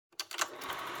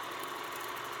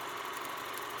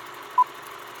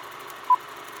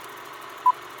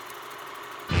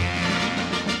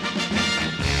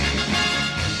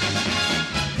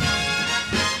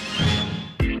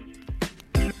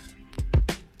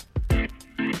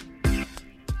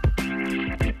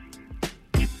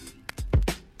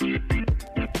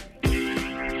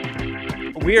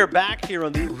We are back here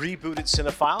on the Rebooted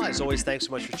Cinephile. As always, thanks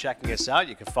so much for checking us out.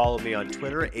 You can follow me on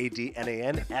Twitter,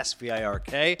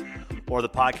 ADNANSVIRK, or the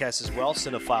podcast as well,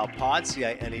 Cinephile Pod,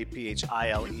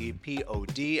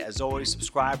 CINEPHILEPOD. As always,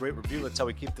 subscribe, rate, review. That's how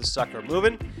we keep this sucker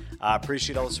moving.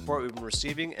 Appreciate all the support we've been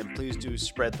receiving, and please do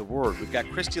spread the word. We've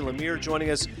got Christy Lemire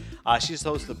joining us. She's the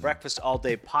host of the Breakfast All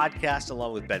Day podcast,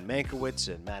 along with Ben Mankiewicz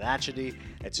and Matt Atchity.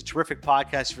 It's a terrific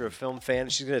podcast if you're a film fan.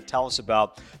 She's going to tell us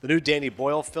about the new Danny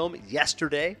Boyle film,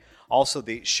 Yesterday. Also,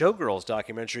 the Showgirls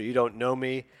documentary, You Don't Know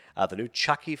Me, the new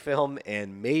Chucky film,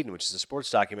 and Maiden, which is a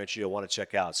sports documentary you'll want to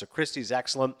check out. So Christy's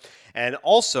excellent. And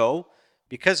also,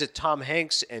 because it's Tom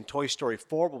Hanks and Toy Story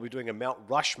 4, we'll be doing a Mount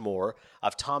Rushmore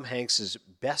of Tom Hanks'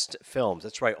 best films.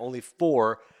 That's right, only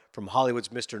 4 from Hollywood's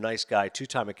Mr. Nice Guy,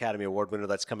 2-time Academy Award winner.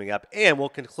 That's coming up. And we'll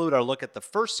conclude our look at the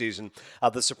first season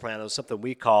of The Sopranos, something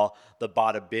we call the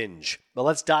Bada Binge. But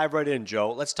let's dive right in,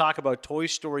 Joe. Let's talk about Toy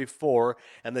Story 4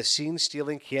 and the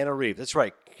scene-stealing Keanu Reeves. That's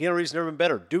right, Keanu Reeves never been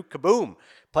better. Duke Kaboom,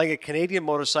 playing a Canadian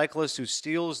motorcyclist who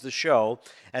steals the show.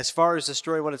 As far as the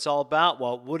story, what it's all about,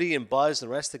 well, Woody and Buzz and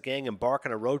the rest of the gang embark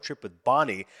on a road trip with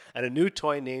Bonnie and a new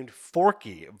toy named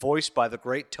Forky, voiced by the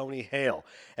great Tony Hale.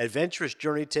 Adventurous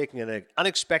journey taking an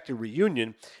unexpected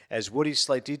reunion as Woody's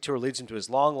slight detour leads him to his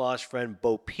long-lost friend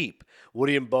Bo Peep.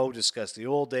 Woody and Bo discuss the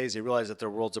old days. They realize that their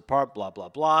worlds apart, blah, blah,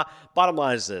 blah. Bottom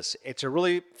line is this. It's a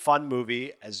really fun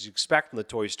movie, as you expect from the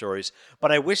Toy Stories,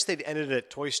 but I wish they'd ended at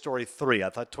Toy Story 3. I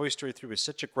thought Toy Story 3 was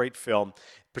such a great film,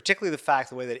 particularly the fact,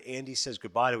 the way that Andy says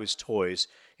goodbye to his toys.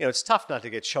 You know, it's tough not to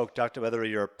get choked up, whether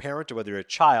you're a parent or whether you're a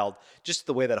child, just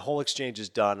the way that whole exchange is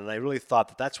done, and I really thought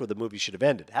that that's where the movie should have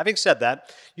ended. Having said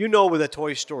that, you know with a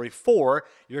Toy Story 4,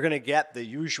 you're going to get the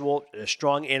usual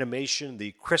strong animation,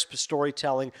 the crisp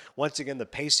storytelling. Once again, the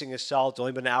pacing is solid. It's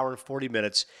only been an hour and 40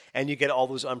 minutes, and you get all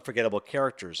those unforgettable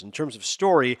characters. In terms of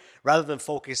story, rather than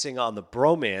focusing on the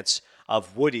bromance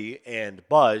of Woody and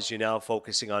Buzz, you're now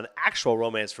focusing on actual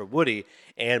romance for Woody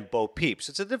and Bo Peep. So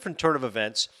it's a different turn of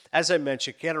events. As I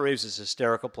mentioned, Keanu Reeves is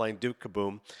hysterical playing Duke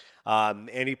Kaboom.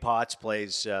 Andy Potts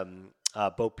plays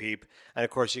Bo Peep. And,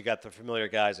 of course, you got the familiar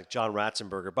guys like John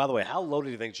Ratzenberger. By the way, how loaded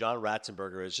do you think John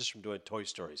Ratzenberger is just from doing Toy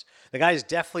Stories? The guy's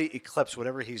definitely eclipsed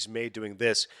whatever he's made doing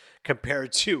this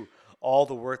compared to all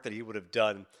the work that he would have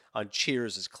done on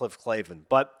Cheers as Cliff Clavin.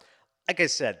 But like I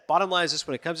said, bottom line is this: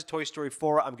 when it comes to Toy Story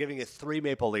 4, I'm giving it 3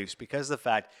 Maple Leafs because of the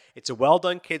fact it's a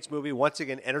well-done kids movie. Once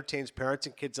again, entertains parents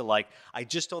and kids alike. I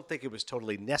just don't think it was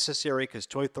totally necessary because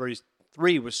Toy Story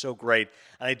 3 was so great.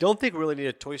 And I don't think we really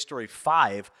needed Toy Story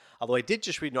 5, although I did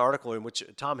just read an article in which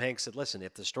Tom Hanks said, listen,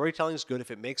 if the storytelling is good,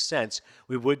 if it makes sense,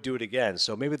 we would do it again.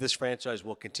 So maybe this franchise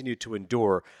will continue to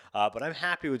endure. But I'm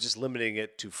happy with just limiting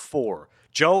it to 4.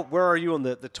 Joe, where are you on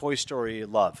the Toy Story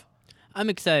love? I'm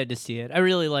excited to see it. I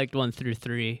really liked 1 through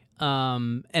 3.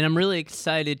 And I'm really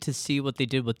excited to see what they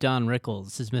did with Don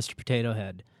Rickles as Mr. Potato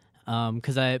Head.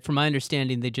 Because from my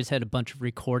understanding, they just had a bunch of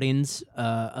recordings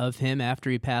of him after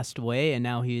he passed away, and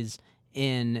now he's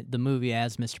in the movie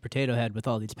as Mr. Potato Head with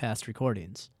all these past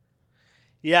recordings.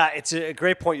 Yeah, it's a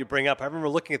great point you bring up. I remember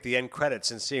looking at the end credits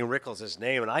and seeing Rickles'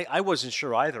 name, and I wasn't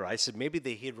sure either. I said maybe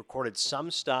he had recorded some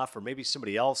stuff, or maybe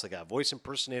somebody else, like a voice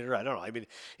impersonator. I don't know. I mean,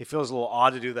 it feels a little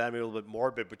odd to do that, maybe a little bit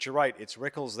morbid, but you're right. It's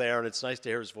Rickles there, and it's nice to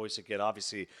hear his voice again.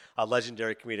 Obviously, a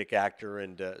legendary comedic actor,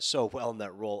 and so well in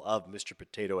that role of Mr.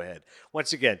 Potato Head.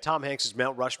 Once again, Tom Hanks'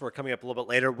 Mount Rushmore coming up a little bit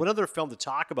later. One other film to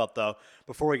talk about, though,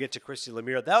 before we get to Christy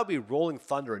Lemire, that would be Rolling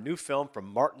Thunder, a new film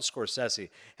from Martin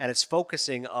Scorsese, and it's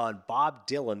focusing on Bob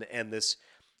Dylan and this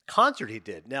concert he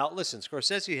did. Now, listen,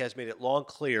 Scorsese has made it long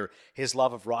clear his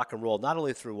love of rock and roll, not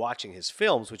only through watching his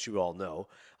films, which you all know,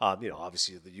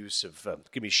 obviously the use of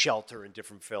Give Me Shelter in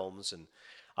different films, and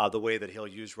the way that he'll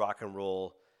use rock and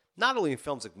roll, not only in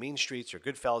films like Mean Streets or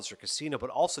Goodfellas or Casino, but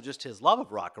also just his love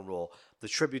of rock and roll, the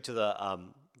tribute to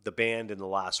the band in The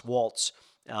Last Waltz,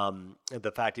 and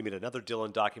the fact he made another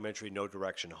Dylan documentary, No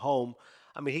Direction Home.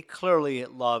 I mean, he clearly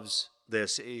loves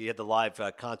this. He had the live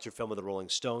concert film with the Rolling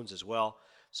Stones as well.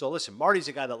 So listen, Marty's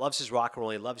a guy that loves his rock and roll.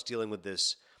 He loves dealing with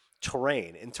this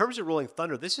terrain. In terms of Rolling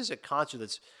Thunder, this is a concert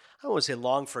that's, I don't want to say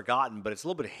long forgotten, but it's a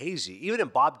little bit hazy. Even in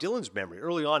Bob Dylan's memory,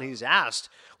 early on he's asked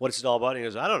what it's all about, and he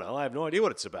goes, I don't know, I have no idea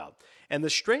what it's about. And the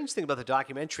strange thing about the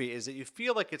documentary is that you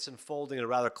feel like it's unfolding in a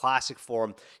rather classic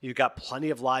form. You've got plenty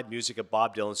of live music of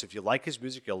Bob Dylan, so if you like his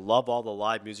music, you'll love all the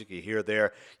live music you hear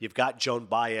there. You've got Joan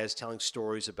Baez telling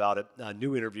stories about it,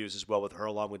 new interviews as well with her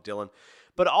along with Dylan.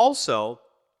 But also,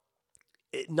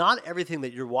 not everything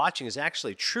that you're watching is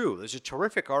actually true. There's a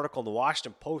terrific article in the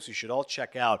Washington Post you should all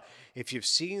check out if you've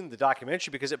seen the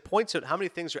documentary, because it points out how many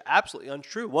things are absolutely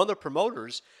untrue. One of the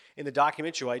promoters in the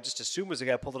documentary, who I just assumed was the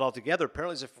guy who pulled it all together,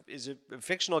 apparently is a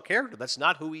fictional character. That's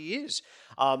not who he is.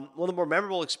 One of the more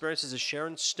memorable experiences is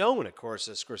Sharon Stone, of course,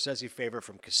 a Scorsese favorite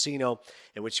from Casino,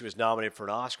 in which she was nominated for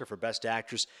an Oscar for Best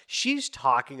Actress. She's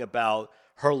talking about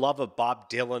her love of Bob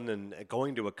Dylan and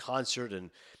going to a concert,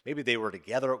 and maybe they were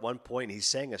together at one point and he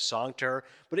sang a song to her.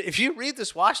 But if you read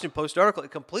this Washington Post article, it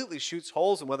completely shoots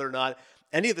holes in whether or not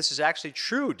any of this is actually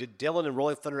true. Did Dylan and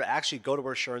Rolling Thunder actually go to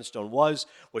where Sharon Stone was?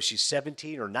 Was she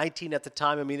 17 or 19 at the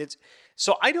time? I mean,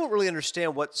 so I don't really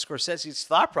understand what Scorsese's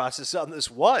thought process on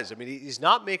this was. I mean, he's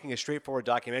not making a straightforward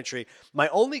documentary. My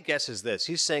only guess is this.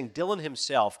 He's saying Dylan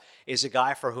himself is a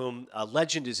guy for whom a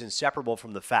legend is inseparable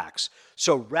from the facts.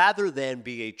 So rather than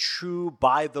be a true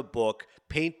by-the-book,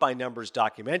 paint-by-numbers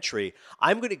documentary,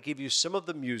 I'm going to give you some of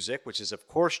the music, which is of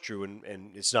course true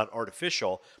and it's not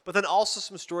artificial, but then also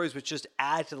some stories which just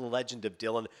add to the legend of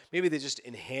Dylan. Maybe they just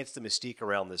enhance the mystique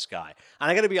around this guy.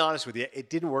 And I got to be honest with you, it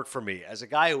didn't work for me. As a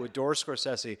guy who adores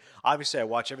Scorsese, obviously I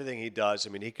watch everything he does. I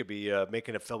mean, he could be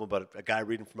making a film about a guy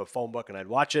reading from a phone book and I'd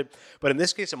watch it. But in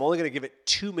this case, I'm only going to give it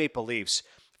 2 Maple Leafs.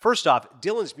 First off,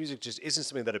 Dylan's music just isn't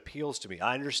something that appeals to me.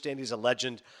 I understand he's a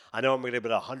legend. I know I'm going to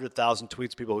get 100,000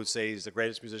 tweets, people who say he's the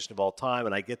greatest musician of all time,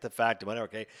 and I get the fact, whatever,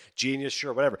 okay, genius,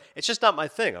 sure, whatever. It's just not my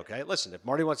thing, okay? Listen, if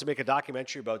Marty wants to make a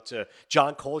documentary about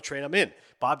John Coltrane, I'm in.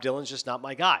 Bob Dylan's just not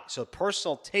my guy. So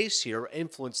personal tastes here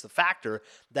influence the factor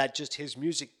that just his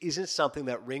music isn't something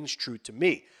that rings true to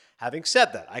me. Having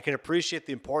said that, I can appreciate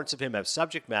the importance of him as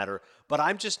subject matter, but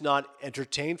I'm just not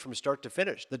entertained from start to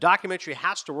finish. The documentary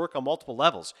has to work on multiple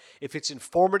levels. If it's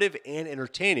informative and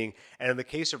entertaining, and in the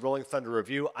case of Rolling Thunder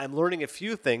Review, I'm learning a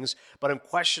few things, but I'm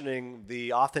questioning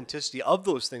the authenticity of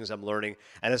those things I'm learning.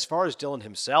 And as far as Dylan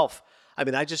himself, I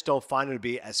mean, I just don't find him to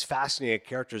be as fascinating a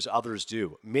character as others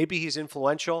do. Maybe he's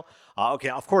influential. Okay,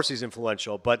 of course he's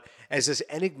influential, but as this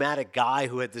enigmatic guy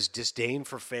who had this disdain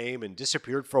for fame and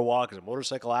disappeared for a while because of a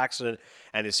motorcycle accident,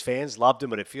 and his fans loved him,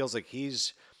 but it feels like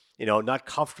he's, not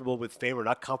comfortable with fame or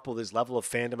not comfortable with his level of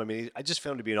fandom. I mean, I just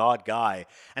found him to be an odd guy.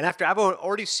 And after I've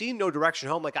already seen No Direction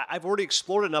Home, like I've already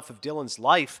explored enough of Dylan's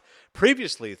life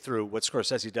previously through what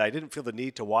Scorsese did. I didn't feel the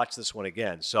need to watch this one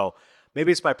again. So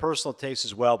maybe it's my personal taste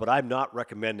as well, but I'm not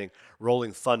recommending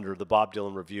Rolling Thunder, the Bob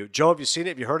Dylan review. Joe, have you seen it?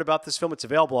 Have you heard about this film? It's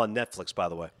available on Netflix, by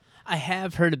the way. I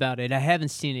have heard about it. I haven't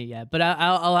seen it yet, but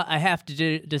I have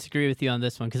to disagree with you on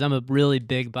this one because I'm a really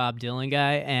big Bob Dylan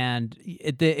guy, and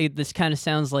this kind of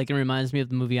sounds like it reminds me of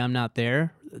the movie I'm Not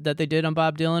There that they did on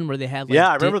Bob Dylan, where they had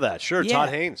I remember that. Sure, yeah. Todd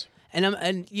Haynes.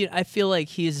 And I feel like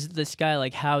he's this guy.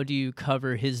 Like, how do you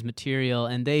cover his material?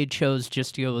 And they chose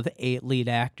just to go with 8 lead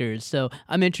actors. So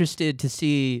I'm interested to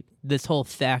see this whole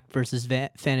fact versus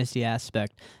fantasy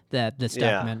aspect that this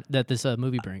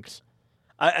movie brings.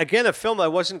 Again, a film I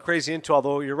wasn't crazy into,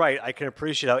 although you're right, I can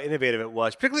appreciate how innovative it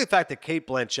was, particularly the fact that Cate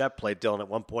Blanchett played Dylan at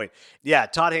one point. Yeah,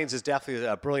 Todd Haynes is definitely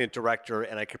a brilliant director,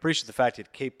 and I can appreciate the fact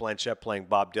that Cate Blanchett playing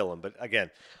Bob Dylan. But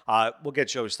again, we'll get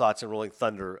Joe's thoughts on Rolling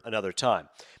Thunder another time.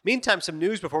 Meantime, some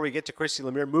news before we get to Christy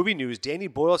Lemire. Movie news. Danny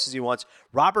Boyle says he wants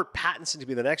Robert Pattinson to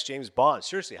be the next James Bond.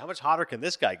 Seriously, how much hotter can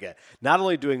this guy get? Not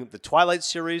only doing the Twilight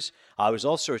series, he was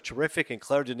also terrific in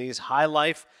Claire Denis' High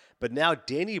Life. But now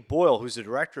Danny Boyle, who's the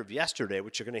director of Yesterday,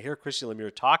 which you're going to hear Christy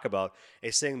Lemire talk about,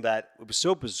 is saying that it was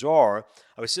so bizarre.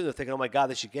 I was sitting there thinking, oh my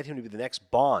God, they should get him to be the next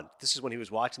Bond. This is when he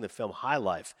was watching the film High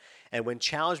Life. And when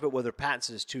challenged about whether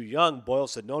Pattinson is too young, Boyle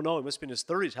said, no, he must be in his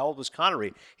 30s. How old was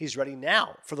Connery? He's ready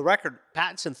now. For the record,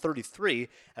 Pattinson 33,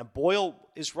 and Boyle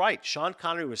is right. Sean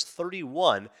Connery was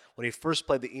 31 when he first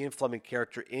played the Ian Fleming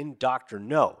character in Dr.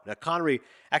 No. Now, Connery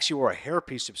actually wore a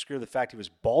hairpiece to obscure the fact he was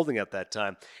balding at that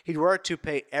time. He'd wear a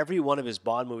toupee every one of his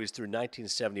Bond movies through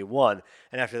 1971,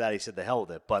 and after that he said the hell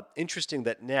with it. But interesting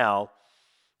that now,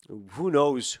 who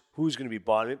knows who's going to be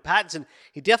Bond. I mean, Pattinson,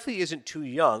 he definitely isn't too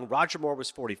young. Roger Moore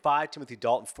was 45, Timothy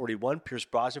Dalton 41, Pierce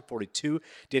Brosnan 42,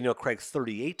 Daniel Craig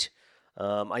 38.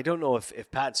 I don't know if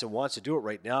Pattinson wants to do it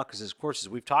right now because, of course, as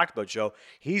we've talked about, Joe,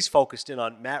 he's focused in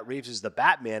on Matt Reeves as the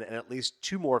Batman and at least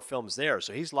 2 more films there.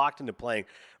 So he's locked into playing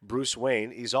Bruce Wayne.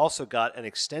 He's also got an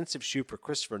extensive shoot for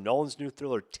Christopher Nolan's new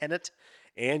thriller Tenet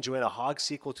and Joanna Hogg's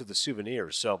sequel to The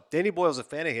Souvenirs. So Danny Boyle's a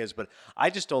fan of his, but I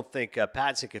just don't think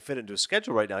Pattinson can fit into his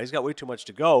schedule right now. He's got way too much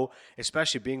to go,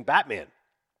 especially being Batman.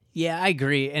 Yeah, I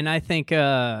agree. And I think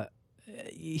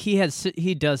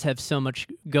he does have so much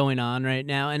going on right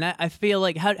now. And I feel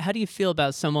like, how do you feel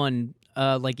about someone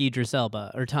like Idris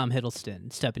Elba or Tom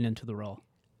Hiddleston stepping into the role?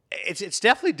 It's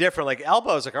definitely different. Like, Elba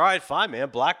was like, all right, fine, man,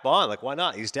 Black Bond. Like, why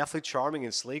not? He's definitely charming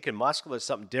and sleek and muscular.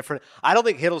 Something different. I don't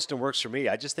think Hiddleston works for me.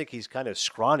 I just think he's kind of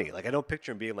scrawny. Like, I don't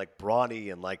picture him being like brawny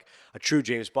and like a true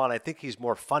James Bond. I think he's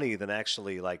more funny than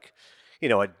actually like,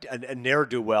 a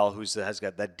ne'er-do-well has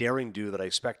got that daring do that I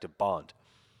expect of Bond.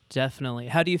 Definitely.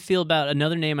 How do you feel about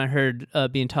another name I heard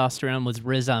being tossed around was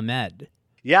Riz Ahmed?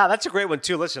 Yeah, that's a great one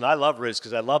too. Listen, I love Riz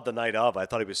because I love The Night Of. I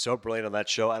thought he was so brilliant on that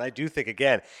show, and I do think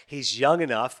again he's young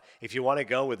enough. If you want to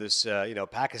go with this,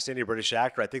 Pakistani British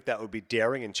actor, I think that would be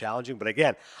daring and challenging. But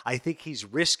again, I think he's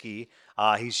risky.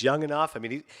 He's young enough. I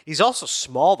mean, he's also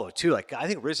small though too. Like I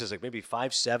think Riz is like maybe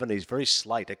 5'7". He's very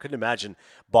slight. I couldn't imagine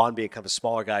Bond being kind of a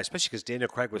smaller guy, especially because Daniel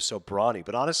Craig was so brawny.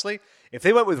 But honestly, if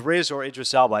they went with Riz or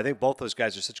Idris Elba, I think both those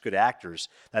guys are such good actors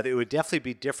that it would definitely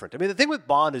be different. I mean, the thing with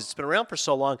Bond is it's been around for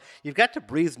so long, you've got to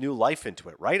breathe new life into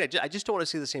it, right? I just don't want to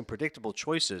see the same predictable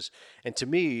choices. And to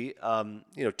me,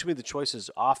 the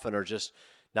choices often are just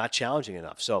not challenging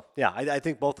enough. So, yeah, I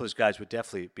think both those guys would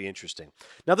definitely be interesting.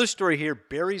 Another story here,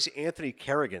 Barry's Anthony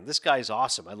Carrigan. This guy is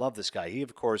awesome. I love this guy. He,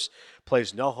 of course,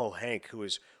 plays NoHo Hank, who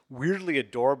is weirdly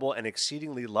adorable and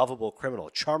exceedingly lovable criminal.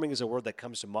 Charming is a word that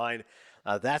comes to mind.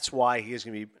 That's why he is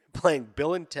going to be playing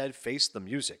Bill and Ted Face the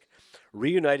Music,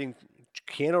 reuniting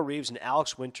Keanu Reeves and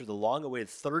Alex Winter, the long-awaited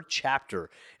third chapter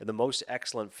in the most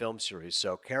excellent film series.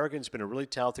 So Carrigan's been a really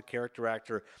talented character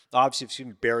actor. Obviously, if you've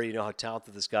seen Barry, you know how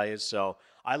talented this guy is. So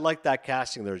I like that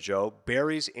casting there, Joe.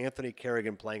 Barry's Anthony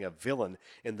Carrigan playing a villain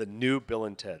in the new Bill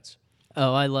and Ted's.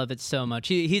 Oh, I love it so much.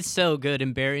 He's so good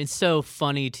in Barry and so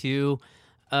funny too.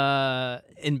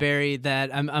 In Barry,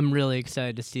 that I'm really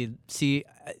excited to see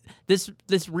this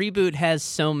reboot has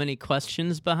so many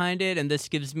questions behind it, and this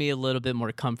gives me a little bit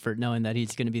more comfort knowing that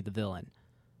he's going to be the villain.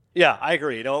 Yeah, I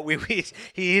agree.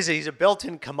 He's a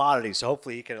built-in commodity, so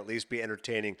hopefully he can at least be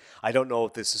entertaining. I don't know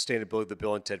if the sustainability of the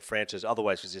Bill and Ted franchise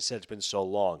otherwise, because you said it's been so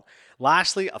long.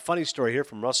 Lastly, a funny story here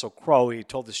from Russell Crowe. He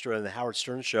told the story on the Howard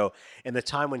Stern show in the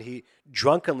time when he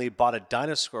drunkenly bought a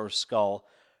dinosaur skull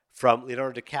from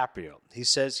Leonardo DiCaprio. He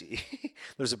says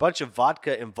there's a bunch of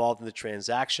vodka involved in the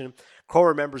transaction. Crowe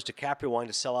remembers DiCaprio wanting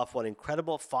to sell off one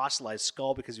incredible fossilized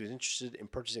skull because he was interested in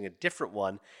purchasing a different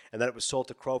one, and that it was sold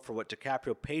to Crowe for what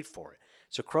DiCaprio paid for it.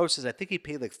 So Crowe says, I think he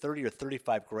paid like 30 or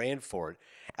 35 grand for it.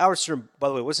 Howard Stern, by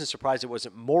the way, wasn't surprised it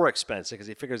wasn't more expensive because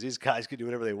he figures these guys can do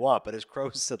whatever they want. But as Crowe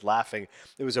said, laughing,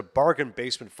 it was a bargain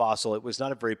basement fossil. It was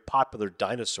not a very popular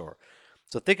dinosaur.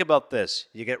 So think about this.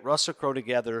 You get Russell Crowe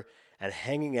together and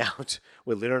hanging out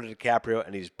with Leonardo DiCaprio,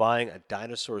 and he's buying a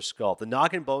dinosaur skull. The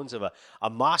noggin bones of a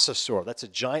mosasaur, that's a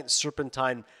giant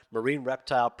serpentine marine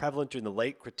reptile prevalent during the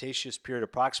late Cretaceous period,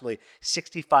 approximately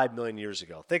 65 million years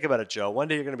ago. Think about it, Joe. One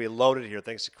day you're going to be loaded here,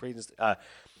 thanks to Cadence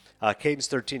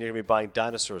 13, you're going to be buying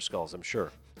dinosaur skulls, I'm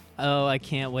sure. Oh, I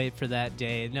can't wait for that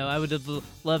day. No, I would have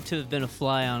loved to have been a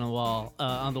fly on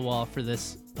the wall for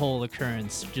this whole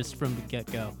occurrence, just from the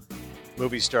get-go.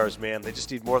 Movie stars, man, they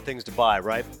just need more things to buy,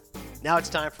 right? Now it's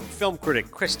time for film critic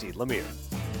Christy Lemire.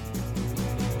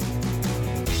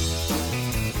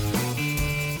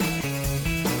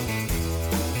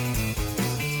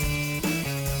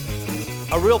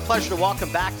 A real pleasure to welcome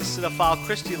back to Cinephile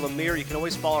Christy Lemire. You can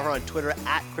always follow her on Twitter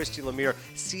at Christy Lemire,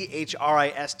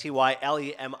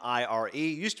 ChristYLemire.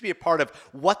 Used to be a part of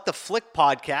What the Flick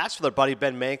podcast with our buddy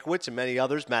Ben Mankiewicz and many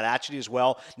others, Matt Atchity as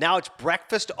well. Now it's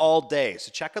Breakfast All Day.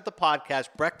 So check out the podcast,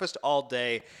 Breakfast All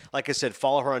Day. Like I said,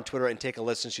 follow her on Twitter and take a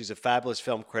listen. She's a fabulous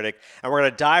film critic. And we're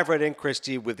going to dive right in,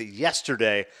 Christy, with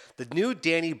Yesterday, the new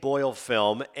Danny Boyle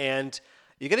film. And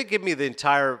you're going to give me the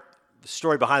entire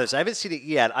story behind this. I haven't seen it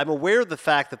yet. I'm aware of the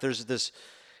fact that there's this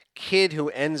kid who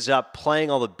ends up playing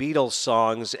all the Beatles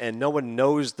songs and no one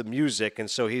knows the music, and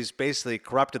so he's basically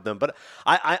corrupted them. But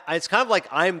it's kind of like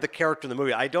I'm the character in the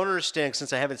movie. I don't understand,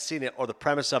 since I haven't seen it or the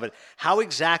premise of it, how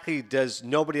exactly does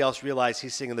nobody else realize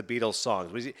he's singing the Beatles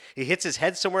songs? He hits his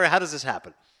head somewhere? How does this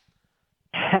happen?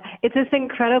 It's this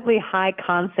incredibly high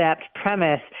concept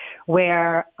premise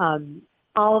where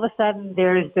all of a sudden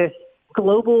there's this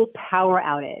global power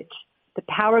outage. The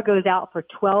power goes out for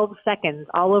 12 seconds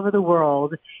all over the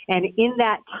world. And in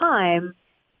that time,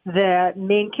 the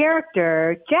main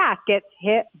character, Jack, gets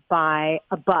hit by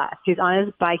a bus. He's on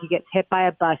his bike. He gets hit by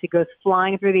a bus. He goes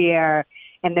flying through the air.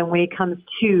 And then when he comes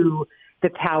to, the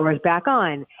power is back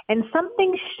on. And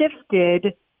something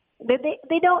shifted.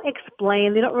 They don't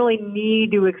explain. They don't really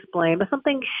need to explain. But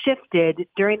something shifted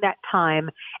during that time.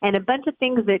 And a bunch of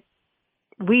things that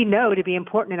we know to be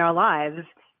important in our lives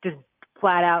just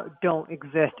flat out don't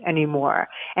exist anymore.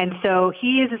 And so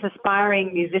he is this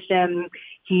aspiring musician.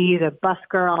 He's a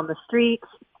busker on the streets,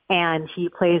 and he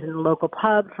plays in the local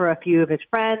pub for a few of his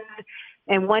friends.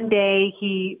 And one day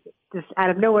he just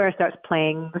out of nowhere starts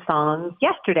playing the song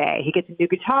Yesterday. He gets a new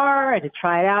guitar, and to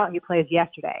try it out, he plays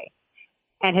Yesterday.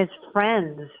 And his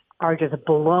friends are just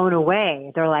blown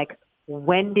away. They're like,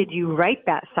 when did you write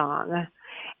that song?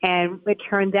 And it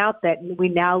turns out that we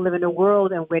now live in a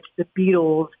world in which the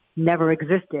Beatles never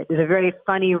existed. There's a very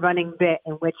funny running bit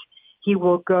in which he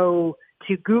will go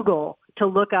to Google to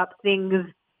look up things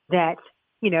that,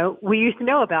 we used to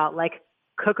know about, like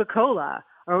Coca-Cola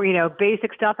or,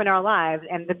 basic stuff in our lives.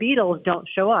 And the Beatles don't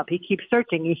show up. He keeps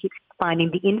searching. He keeps finding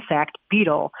the insect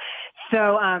beetle.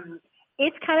 So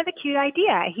it's kind of a cute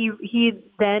idea. He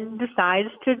then decides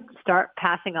to start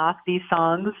passing off these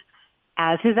songs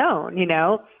as his own,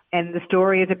 and the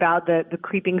story is about the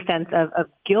creeping sense of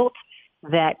guilt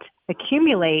that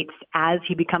accumulates as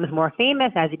he becomes more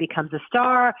famous, as he becomes a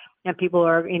star, and people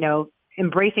are,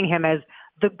 embracing him as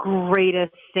the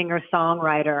greatest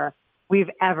singer-songwriter we've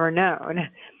ever known.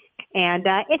 And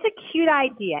it's a cute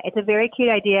idea. It's a very cute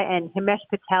idea, and Himesh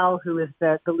Patel, who is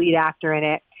the lead actor in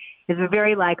it, is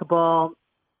very likable.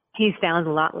 He sounds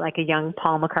a lot like a young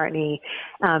Paul McCartney.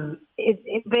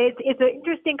 It's an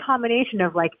interesting combination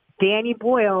of like Danny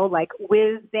Boyle, like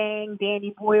whiz-bang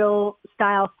Danny Boyle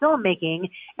style filmmaking,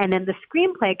 and then the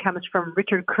screenplay comes from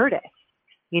Richard Curtis,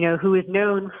 who is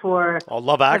known for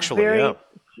Love Actually,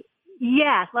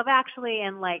 Yes, Love Actually,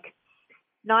 and like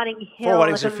Notting Hill. For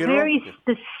Weddings and a Funeral? very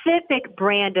specific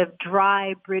brand of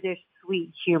dry British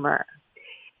sweet humor.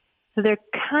 So they're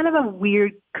kind of a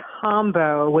weird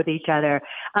combo with each other.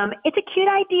 It's a cute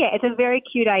idea. It's a very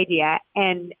cute idea,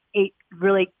 and it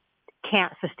really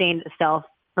can't sustain itself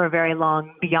for very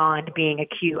long beyond being a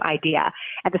cute idea.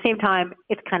 At the same time,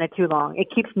 it's kind of too long. It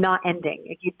keeps not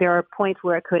ending. There are points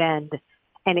where it could end,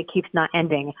 and it keeps not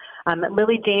ending.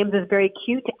 Lily James is very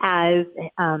cute as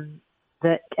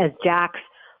Jack's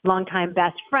longtime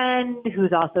best friend,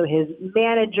 who's also his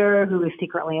manager, who is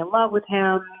secretly in love with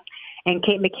him. And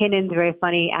Kate McKinnon's very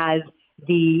funny as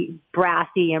the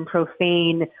brassy and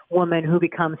profane woman who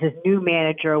becomes his new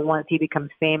manager once he becomes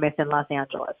famous in Los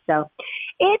Angeles. So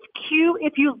it's cute.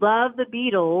 If you love the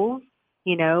Beatles,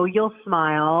 you'll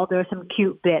smile. There's some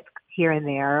cute bits here and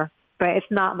there, but it's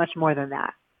not much more than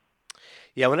that.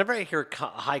 Yeah, whenever I hear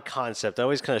high concept, I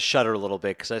always kind of shudder a little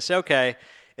bit because I say, okay,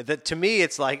 that to me,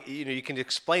 it's like, you can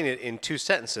explain it in 2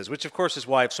 sentences, which of course is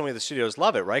why so many of the studios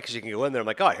love it, right? Because you can go in there and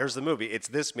like, oh, here's the movie. It's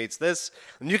this meets this.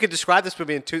 And you can describe this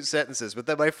movie in 2 sentences. But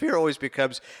then my fear always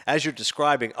becomes, as you're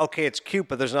describing, okay, it's cute,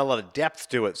 but there's not a lot of depth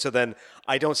to it. So then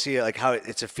I don't see like how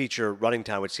it's a feature running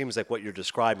time, which seems like what you're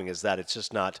describing is that it's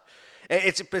just not.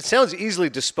 It sounds easily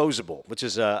disposable, which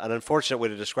is an unfortunate way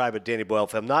to describe a Danny Boyle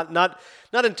film. Not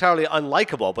entirely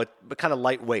unlikable, but kind of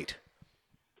lightweight.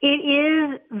 It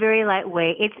is very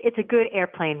lightweight. It's a good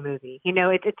airplane movie.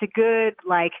 It's a good,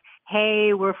 like,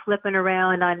 hey, we're flipping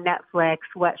around on Netflix.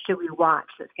 What should we watch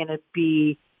that's going to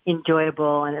be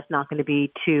enjoyable and it's not going to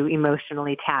be too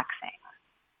emotionally taxing?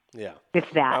 Yeah. It's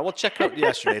that. All right, we'll check out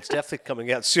Yesterday. It's definitely coming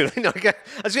out soon.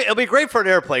 It'll be great for an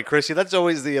airplane, Chrissy. That's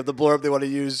always the blurb they want to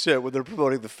use when they're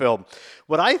promoting the film.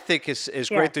 What I think is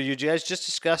great, though, you guys just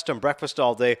discussed on Breakfast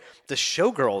All Day, the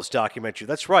Showgirls documentary.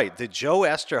 That's right. The Joe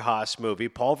Esterhaas movie,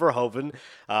 Paul Verhoeven,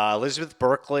 Elizabeth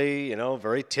Berkley,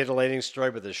 very titillating story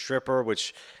with the stripper,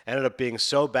 which ended up being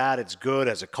so bad it's good,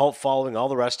 has a cult following, all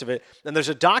the rest of it. And there's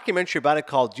a documentary about it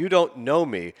called You Don't Know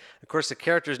Me. Of course, the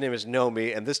character's name is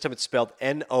Nomi, and this time it's spelled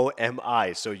Nomi.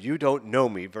 So You Don't Know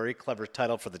Me. Very clever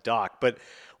title for the doc. But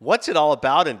what's it all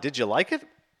about, and did you like it?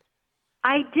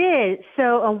 I did.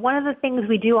 So one of the things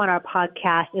we do on our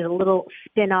podcast is a little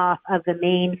spin-off of the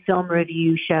main film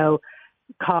review show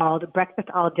called Breakfast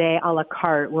All Day a la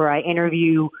carte, where I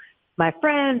interview my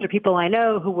friends or people I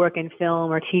know who work in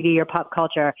film or TV or pop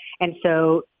culture. And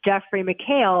so Jeffrey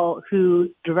McHale, who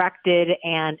directed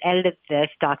and edited this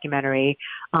documentary,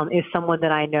 is someone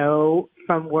that I know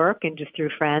from work and just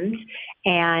through friends.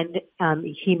 And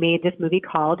he made this movie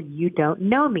called You Don't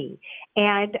Know Me.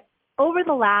 And over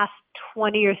the last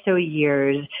 20 or so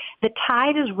years, the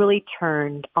tide has really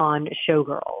turned on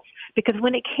Showgirls, because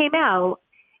when it came out,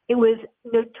 it was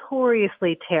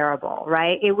notoriously terrible,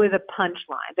 right? It was a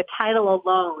punchline. The title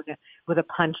alone was a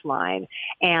punchline.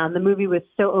 And the movie was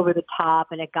so over the top,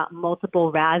 and it got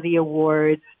multiple Razzie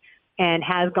Awards and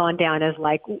has gone down as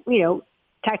like,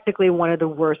 technically one of the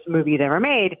worst movies ever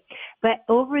made. But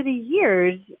over the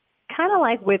years, kind of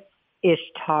like with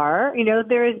Ishtar,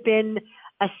 there has been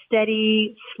a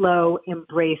steady, slow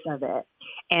embrace of it.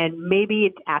 And maybe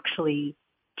it's actually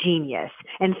genius.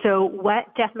 And so what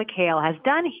Jeff McHale has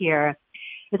done here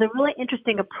is a really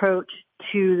interesting approach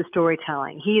to the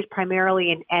storytelling. He is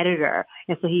primarily an editor,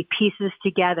 and so he pieces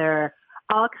together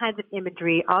all kinds of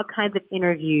imagery, all kinds of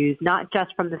interviews, not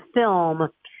just from the film,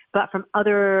 but from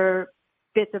other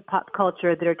bits of pop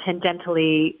culture that are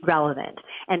tangentially relevant.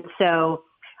 And so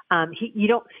You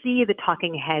don't see the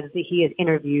talking heads that he has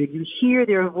interviewed. You hear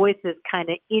their voices kind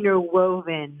of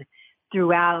interwoven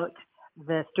throughout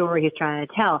the story he's trying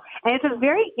to tell. And it's a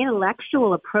very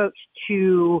intellectual approach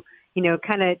to,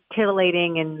 kind of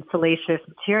titillating and salacious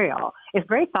material. It's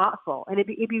very thoughtful, and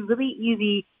it'd be really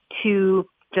easy to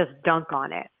just dunk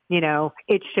on it.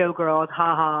 It's showgirls,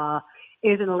 haha.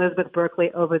 Isn't Elizabeth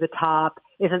Berkley over the top?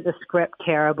 Isn't the script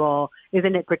terrible?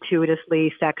 Isn't it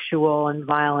gratuitously sexual and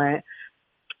violent?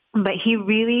 But he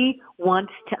really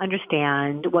wants to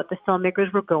understand what the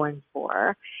filmmakers were going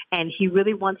for, and he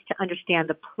really wants to understand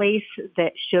the place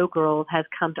that Showgirls has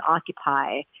come to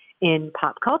occupy in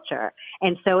pop culture.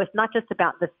 And so it's not just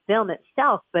about the film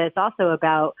itself, but it's also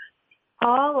about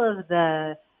all of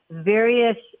the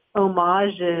various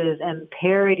homages and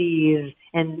parodies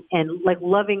and like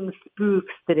loving spoofs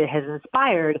that it has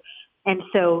inspired. And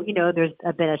so, there's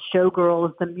been a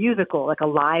Showgirls, the musical, like a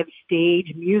live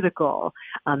stage musical.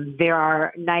 There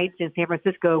are nights in San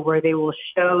Francisco where they will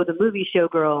show the movie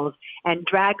Showgirls, and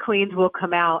drag queens will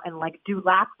come out and like do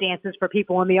lap dances for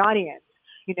people in the audience.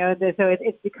 So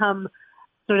it's become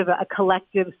sort of a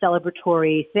collective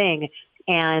celebratory thing.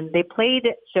 And they played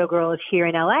Showgirls here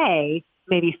in LA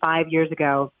maybe 5 years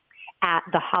ago at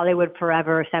the Hollywood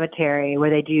Forever Cemetery,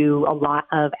 where they do a lot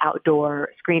of outdoor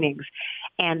screenings.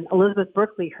 And Elizabeth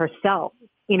Berkley herself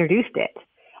introduced it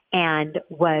and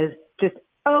was just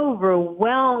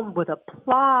overwhelmed with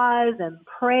applause and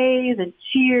praise and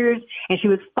cheers. And she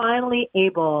was finally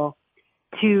able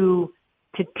to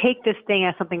take this thing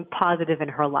as something positive in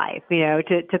her life,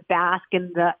 to bask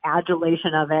in the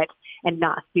adulation of it and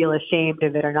not feel ashamed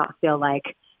of it or not feel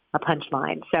like a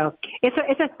punchline. So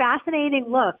it's a fascinating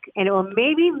look, and it will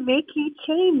maybe make you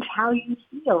change how you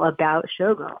feel about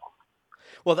Showgirls.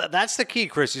 Well, that's the key,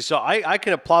 Christy. So I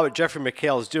can applaud what Jeffrey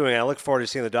McHale is doing. I look forward to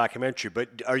seeing the documentary.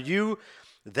 But are you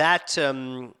that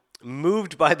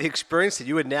moved by the experience that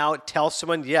you would now tell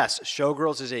someone, yes,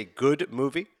 Showgirls is a good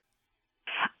movie?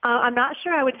 I'm not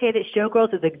sure I would say that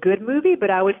Showgirls is a good movie,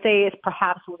 but I would say it's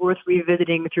perhaps worth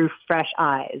revisiting through fresh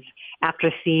eyes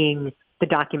after seeing the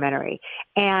documentary.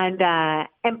 And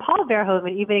Paul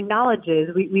Verhoeven even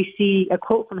acknowledges, we see a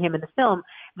quote from him in the film,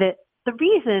 that the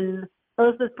reason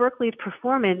Elizabeth Berkley's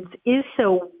performance is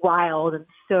so wild and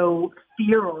so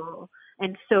feral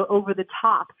and so over the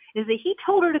top is that he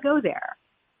told her to go there.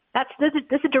 That's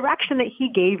a direction that he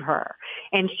gave her,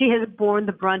 and she has borne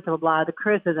the brunt of a lot of the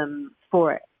criticism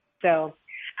for it. So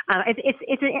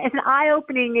it's an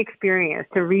eye-opening experience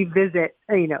to revisit,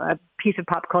 a piece of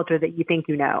pop culture that you think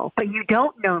you know, but you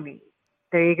don't know me.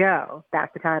 There you go. That's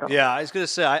the title. Yeah, I was going to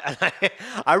say,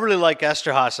 I really like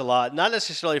Eszterhas a lot. Not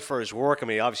necessarily for his work. I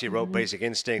mean, he obviously wrote Basic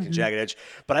Instinct and Jagged Edge.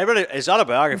 But his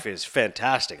autobiography is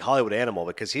fantastic, Hollywood Animal,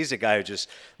 because he's a guy who just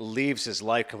leaves his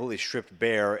life completely stripped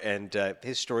bare, and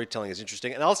his storytelling is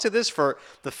interesting. And I'll say this for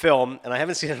the film, and I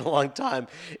haven't seen it in a long time.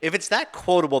 If it's that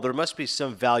quotable, there must be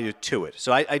some value to it.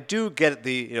 So I do get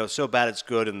the, so bad it's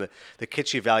good and the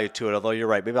kitschy value to it, although you're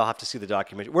right. Maybe I'll have to see the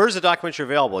documentary. Where is the documentary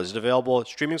available? Is it available at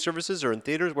streaming services or in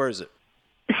theaters? Where is it?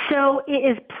 So it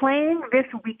is playing this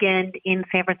weekend in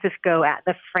San Francisco at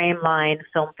the Frameline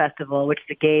Film Festival, which is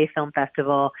a gay film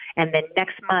festival. And then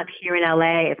next month here in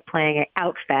LA, it's playing at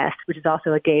Outfest, which is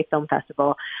also a gay film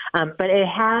festival. But it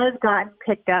has gotten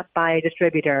picked up by a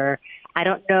distributor. I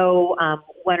don't know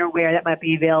when or where that might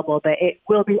be available, but it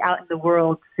will be out in the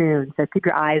world soon. So keep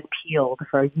your eyes peeled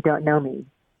for You Don't Know Me.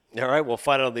 All right, we'll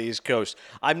find it on the East Coast.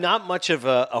 I'm not much of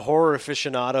a horror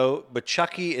aficionado, but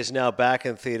Chucky is now back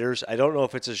in theaters. I don't know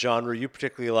if it's a genre you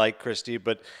particularly like, Christy,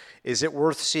 but is it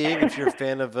worth seeing if you're a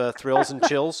fan of thrills and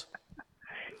chills?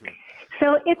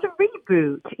 So it's a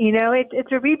reboot.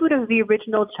 It's a reboot of the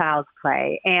original Child's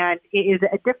Play, and it is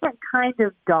a different kind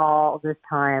of doll this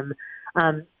time.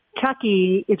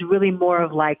 Chucky is really more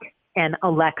of like an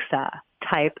Alexa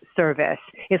type service.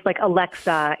 It's like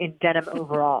Alexa in denim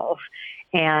overalls.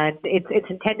 And it's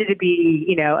intended to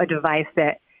be, a device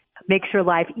that makes your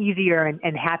life easier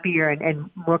and happier and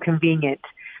more convenient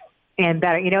and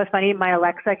better. It's funny. My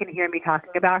Alexa can hear me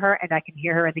talking about her, and I can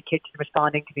hear her in the kitchen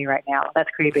responding to me right now. That's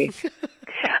creepy.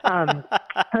 I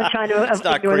was trying to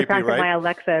ignore the fact that my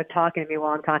Alexa is talking to me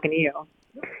while I'm talking to you.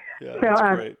 Yeah, that's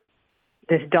great.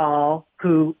 This doll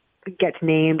who gets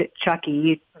named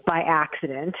Chucky by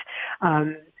accident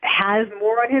has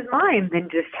more on his mind than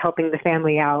just helping the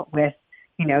family out with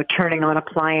turning on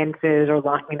appliances or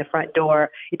locking the front door.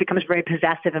 It becomes very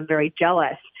possessive and very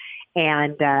jealous,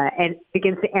 and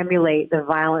begins to emulate the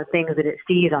violent things that it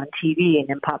sees on TV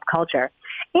and in pop culture.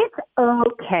 It's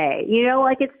okay,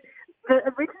 it's the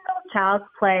original Child's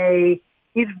Play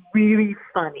is really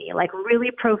funny, like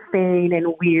really profane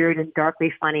and weird and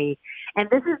darkly funny. And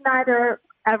this is neither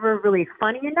ever really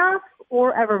funny enough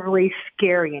or ever really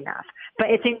scary enough, but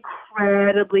it's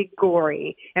incredibly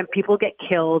gory and people get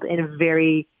killed in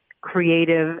very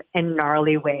creative and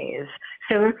gnarly ways.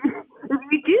 So if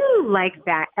you do like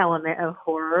that element of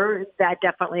horror, that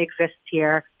definitely exists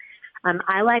here.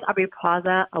 I like Aubrey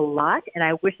Plaza a lot, and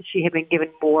I wish that she had been given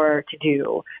more to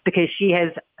do because she has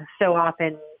so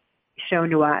often shown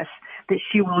to us that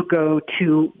she will go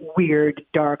to weird,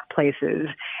 dark places.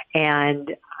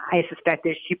 And I suspect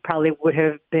that she probably would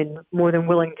have been more than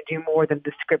willing to do more than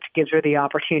the script gives her the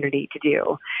opportunity to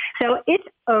do. So it's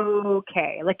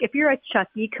okay. Like if you're a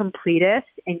Chucky completist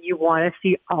and you want to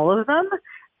see all of them,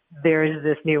 there's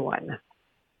this new one.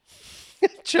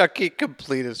 Chucky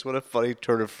completist. What a funny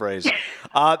turn of phrase.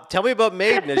 Tell me about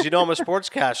Maiden. As you know, I'm a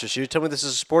sportscaster. So you tell me this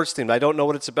is a sports theme. I don't know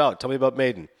what it's about. Tell me about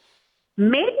Maiden.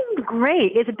 Maiden's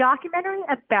great. It's a documentary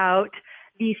about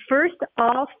the first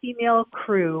all-female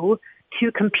crew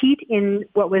to compete in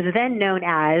what was then known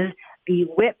as the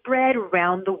Whitbread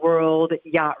Round the World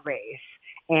Yacht Race.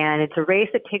 And it's a race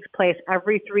that takes place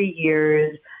every 3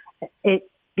 years. It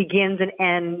begins and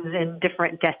ends in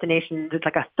different destinations. It's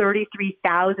like a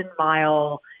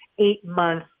 33,000-mile,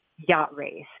 8-month yacht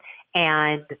race.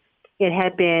 And it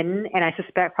had been, and I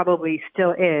suspect probably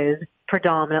still is,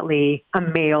 predominantly a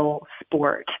male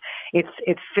sport.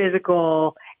 It's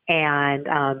physical and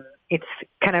it's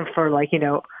kind of for like,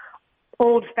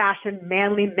 old-fashioned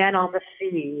manly men on the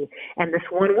sea. And this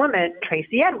one woman,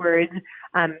 Tracy Edwards,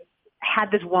 had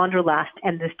this wanderlust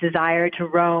and this desire to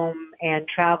roam and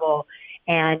travel.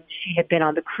 And she had been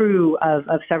on the crew of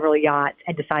several yachts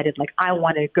and decided, like, I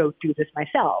want to go do this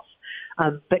myself.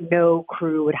 But no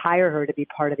crew would hire her to be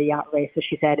part of the yacht race. So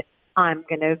she said, I'm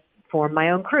going to form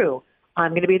my own crew.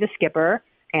 I'm going to be the skipper,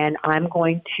 and I'm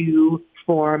going to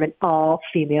form an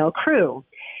all-female crew.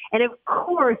 And of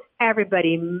course,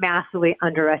 everybody massively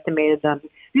underestimated them.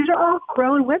 These are all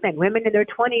grown women in their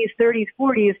 20s, 30s,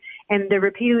 40s, and they're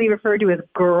repeatedly referred to as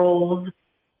girls.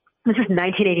 This is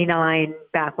 1989,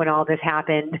 back when all this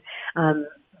happened.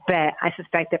 But I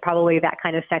suspect that probably that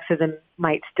kind of sexism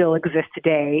might still exist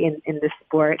today in this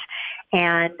sport.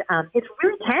 And it's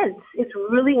really tense. It's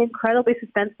really incredibly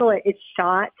suspenseful. It's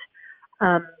shot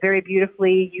very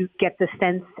beautifully. You get the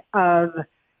sense of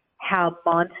how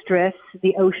monstrous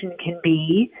the ocean can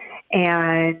be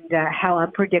and how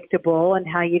unpredictable and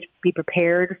how you be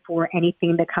prepared for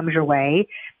anything that comes your way.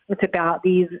 It's about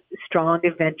these strong,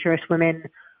 adventurous women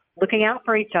looking out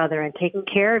for each other and taking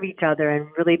care of each other and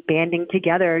really banding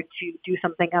together to do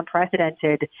something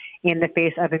unprecedented in the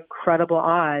face of incredible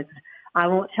odds. I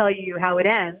won't tell you how it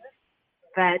ends,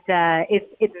 but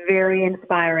it's very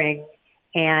inspiring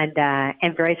and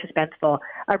very suspenseful.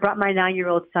 I brought my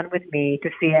 9-year-old son with me to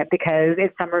see it because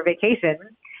it's summer vacation,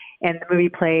 and the movie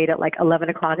played at like 11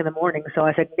 o'clock in the morning. So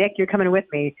I said, Nick, you're coming with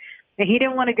me. And he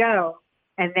didn't want to go.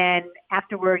 And then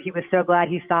afterward, he was so glad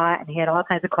he saw it, and he had all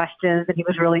kinds of questions, and he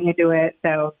was really into it.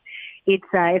 So it's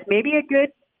maybe a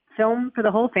good film for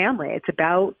the whole family. It's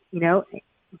about,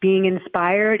 being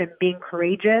inspired and being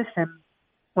courageous and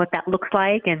what that looks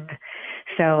like. And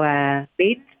so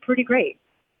Maiden's pretty great.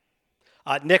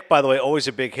 Nick, by the way, always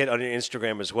a big hit on your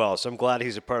Instagram as well. So I'm glad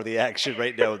he's a part of the action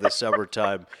right now with the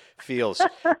summertime feels.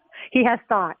 He has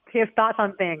thoughts. He has thoughts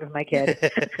on things, my kid.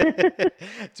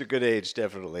 It's a good age,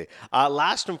 definitely.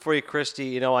 Last one for you,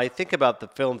 Christy. I think about the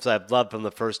films I've loved from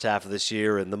the first half of this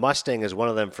year, and The Mustang is one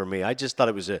of them for me. I just thought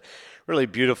it was a really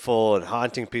beautiful and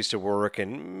haunting piece of work,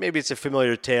 and maybe it's a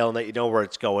familiar tale and that you know where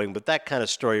it's going, but that kind of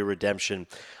story of redemption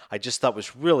I just thought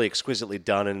was really exquisitely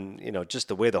done, and just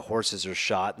the way the horses are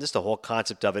shot, and just the whole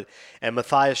concept of it. And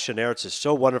Matthias Schoenaerts is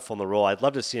so wonderful in the role. I'd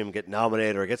love to see him get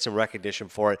nominated or get some recognition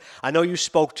for it. I know you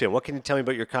spoke to him. What can you tell me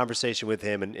about your conversation with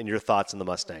him and your thoughts on The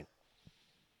Mustang?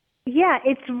 Yeah,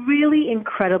 it's really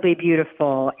incredibly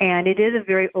beautiful, and it is a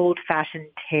very old-fashioned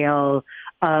tale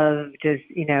of just,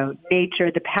 nature,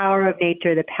 the power of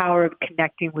nature, the power of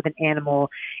connecting with an animal.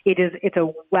 It's a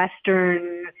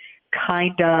Western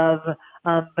kind of,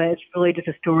 but it's really just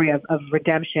a story of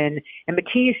redemption. And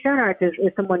Matthias Schoenaerts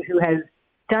is someone who has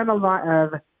done a lot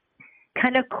of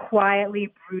kind of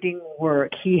quietly brooding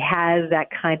work. He has that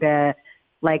kind of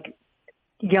like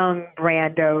young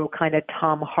Brando, kind of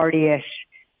Tom Hardy-ish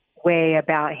way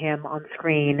about him on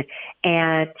screen.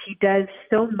 And he does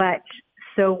so much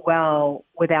so well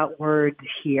without words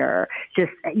here.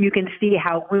 Just, you can see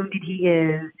how wounded he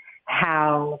is,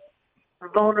 how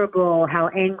vulnerable, how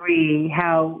angry,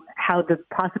 how the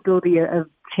possibility of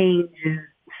change is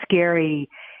scary,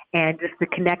 and just the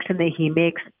connection that he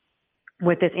makes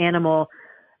with this animal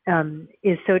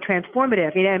is so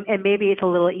transformative. And maybe it's a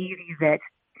little easy that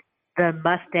the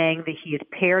Mustang that he is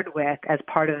paired with as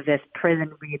part of this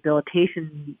prison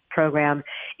rehabilitation program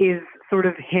is sort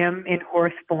of him in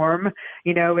horse form.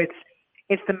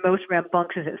 It's the most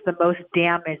rambunctious, it's the most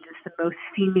damaged, it's the most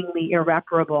seemingly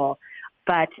irreparable.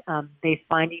 But they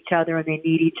find each other and they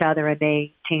need each other and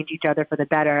they change each other for the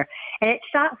better. And it's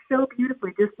shot so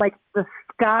beautifully, just like the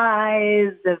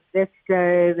skies, the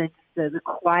vistas, and just the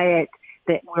quiet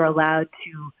that we're allowed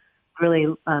to really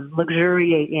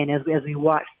luxuriate in as we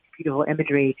watch beautiful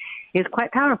imagery is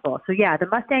quite powerful. So yeah, the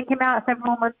Mustang came out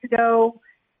several months ago.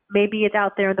 Maybe it's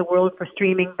out there in the world for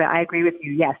streaming, but I agree with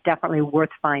you. Yes, definitely worth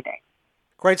finding.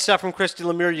 Great stuff from Christy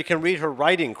Lemire. You can read her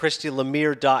writing,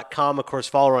 ChristyLemire.com. Of course,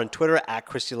 follow her on Twitter at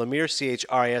Christy Lemire,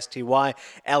 ChristyLemire.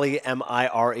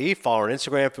 Follow her on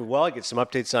Instagram as well. Get some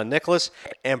updates on Nicholas.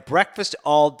 And Breakfast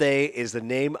All Day is the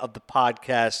name of the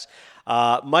podcast.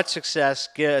 Much success.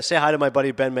 Say hi to my buddy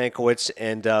Ben Mankiewicz.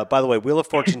 And by the way, Wheel of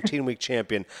Fortune Teen Week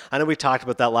champion. I know we talked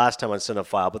about that last time on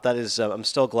Cinephile, but that is, I'm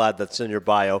still glad that's in your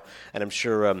bio. And I'm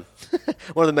sure one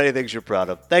of the many things you're proud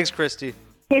of. Thanks, Christy.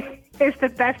 It's the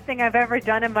best thing I've ever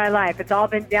done in my life. It's all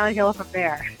been downhill from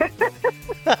there.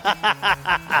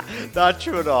 Not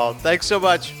true at all. Thanks so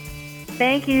much.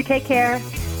 Thank you. Take care.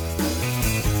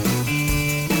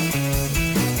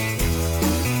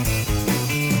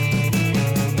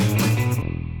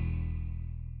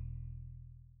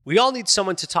 We all need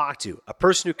someone to talk to, a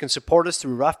person who can support us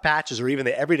through rough patches or even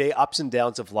the everyday ups and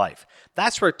downs of life.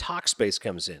 That's where Talkspace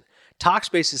comes in.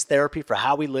 Talkspace is therapy for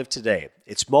how we live today.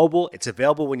 It's mobile, it's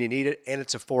available when you need it, and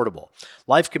it's affordable.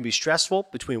 Life can be stressful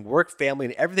between work, family,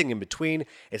 and everything in between.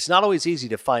 It's not always easy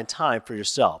to find time for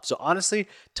yourself. So honestly,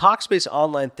 Talkspace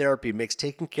online therapy makes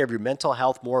taking care of your mental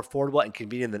health more affordable and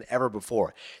convenient than ever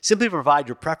before. Simply provide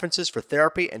your preferences for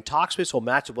therapy, and Talkspace will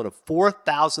match with one of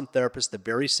 4,000 therapists the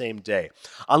very same day.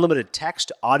 Unlimited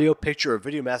text, audio, picture, or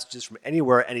video messages from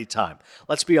anywhere, anytime.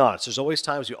 Let's be honest, there's always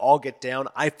times we all get down.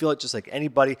 I feel it just like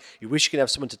anybody. You wish you could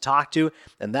have someone to talk to,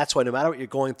 and that's why no matter what you're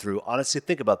going through, honestly,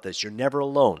 think about this. You're never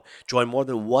alone. Join more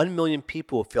than 1 million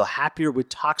people who feel happier with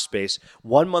Talkspace.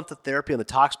 1 month of therapy on the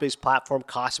Talkspace platform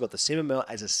costs about the same amount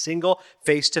as a single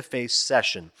face-to-face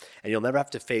session, and you'll never have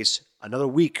to face another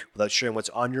week without sharing what's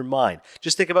on your mind.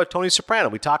 Just think about Tony Soprano.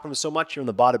 We talk about him so much here on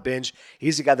the Bada Binge.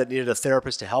 He's the guy that needed a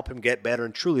therapist to help him get better,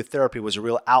 and truly therapy was a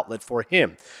real outlet for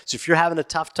him. So if you're having a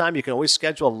tough time, you can always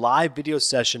schedule a live video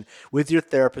session with your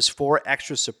therapist for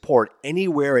extra support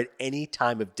anywhere at any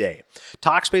time of day.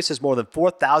 Talkspace has more than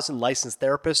 4,000 licensed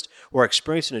therapists who are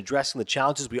experienced in addressing the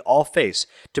challenges we all face.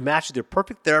 To match with your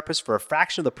perfect therapist for a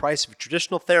fraction of the price of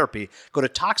traditional therapy, go to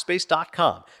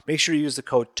Talkspace.com. Make sure you use the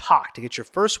code TALK to get your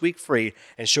first week free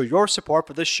and show your support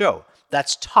for this show.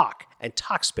 That's Talk and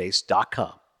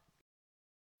Talkspace.com.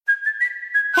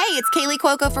 Hey, it's Kaylee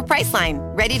Cuoco for Priceline.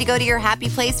 Ready to go to your happy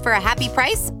place for a happy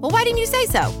price? Well, why didn't you say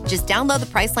so? Just download the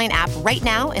Priceline app right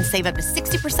now and save up to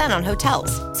 60% on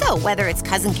hotels. So whether it's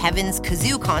Cousin Kevin's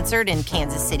Kazoo Concert in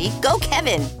Kansas City, go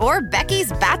Kevin, or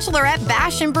Becky's Bachelorette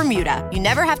Bash in Bermuda, you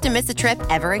never have to miss a trip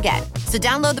ever again. So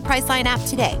download the Priceline app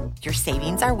today. Your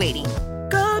savings are waiting.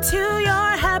 Go to your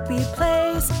happy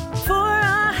place for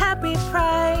a happy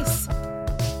price.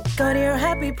 Go to your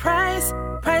happy price,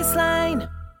 Priceline.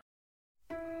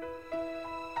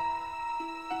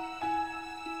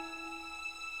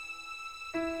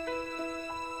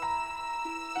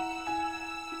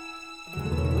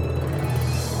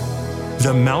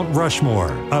 The Mount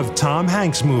Rushmore of Tom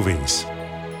Hanks movies.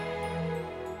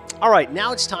 All right,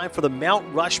 now it's time for the Mount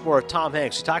Rushmore of Tom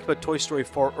Hanks. We talked about Toy Story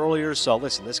 4 earlier, so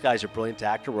listen, this guy's a brilliant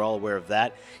actor. We're all aware of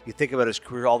that. You think about his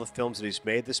career, all the films that he's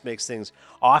made, this makes things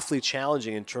awfully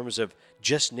challenging in terms of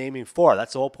just naming 4.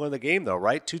 That's the whole point of the game, though,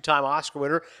 right? 2-time Oscar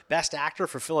winner, Best Actor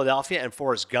for Philadelphia and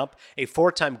Forrest Gump, a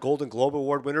 4-time Golden Globe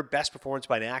Award winner, Best Performance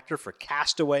by an Actor for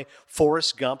Castaway,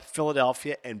 Forrest Gump,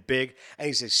 Philadelphia, and Big, and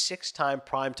he's a 6-time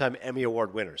Primetime Emmy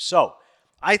Award winner. So,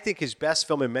 I think his best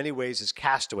film in many ways is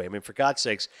Castaway. I mean, for God's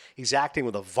sakes, he's acting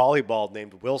with a volleyball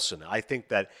named Wilson. I think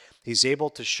that he's able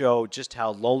to show just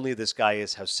how lonely this guy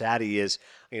is, how sad he is,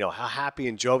 how happy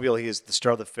and jovial he is at the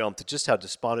start of the film, to just how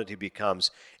despondent he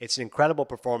becomes. It's an incredible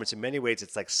performance. In many ways,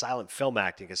 it's like silent film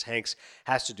acting, because Hanks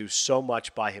has to do so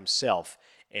much by himself.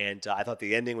 And I thought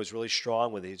the ending was really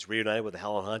strong when he's reunited with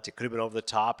Helen Hunt. It could have been over the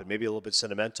top and maybe a little bit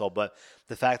sentimental, but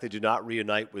the fact they do not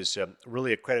reunite was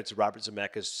really a credit to Robert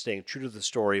Zemeckis staying true to the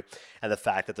story, and the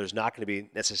fact that there's not going to be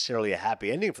necessarily a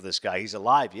happy ending for this guy. He's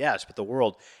alive, yes, but the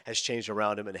world has changed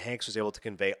around him, and Hanks was able to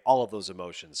convey all of those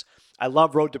emotions. I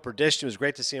love Road to Perdition. It was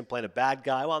great to see him playing a bad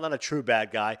guy. Well, not a true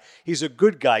bad guy. He's a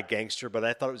good guy gangster, but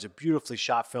I thought it was a beautifully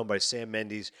shot film by Sam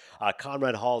Mendes.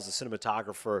 Conrad Hall is the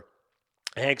cinematographer.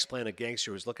 Hank's playing a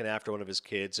gangster who's looking after one of his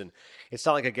kids, and it's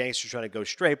not like a gangster trying to go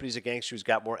straight, but he's a gangster who's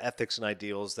got more ethics and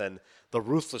ideals than the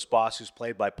ruthless boss who's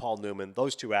played by Paul Newman.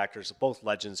 Those two actors, both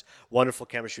legends, wonderful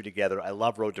chemistry together. I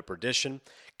love Road to Perdition.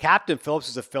 Captain Phillips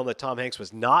is a film that Tom Hanks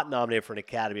was not nominated for an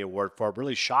Academy Award for.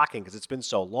 Really shocking because it's been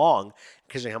so long,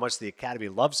 considering how much the Academy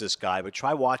loves this guy. But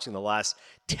try watching the last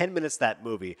 10 minutes of that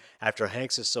movie after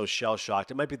Hanks is so shell-shocked.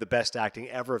 It might be the best acting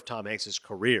ever of Tom Hanks'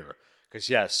 career. Because,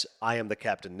 yes, I am the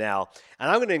captain now. And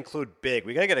I'm going to include Big.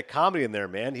 We got to get a comedy in there,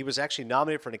 man. He was actually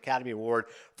nominated for an Academy Award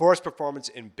for his performance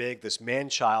in Big, this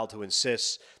man-child who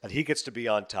insists that he gets to be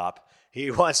on top.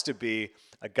 He wants to be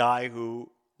a guy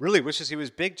who really wishes he was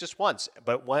big just once.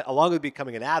 But along with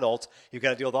becoming an adult, you've got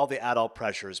to deal with all the adult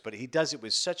pressures. But he does it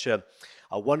with such a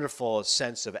wonderful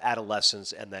sense of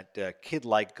adolescence and that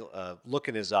kid-like look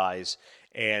in his eyes.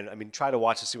 And, I mean, try to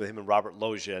watch the scene with him and Robert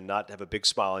Loggia and not have a big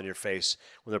smile on your face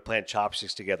when they're playing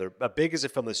chopsticks together. Big is a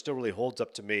film that still really holds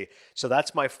up to me. So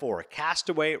that's my 4.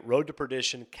 Castaway, Road to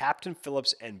Perdition, Captain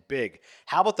Phillips, and Big.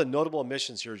 How about the notable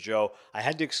omissions here, Joe? I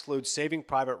had to exclude Saving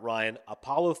Private Ryan,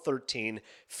 Apollo 13,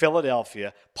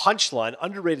 Philadelphia, Punchline,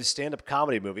 underrated stand-up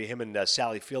comedy movie, him and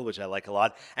Sally Field, which I like a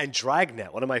lot, and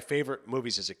Dragnet, one of my favorite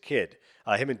movies as a kid.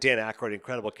 Him and Dan Aykroyd,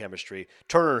 incredible chemistry.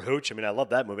 Turner and Hooch, I mean, I love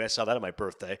that movie. I saw that on my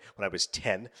birthday when I was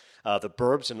 10. The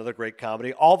Burbs, another great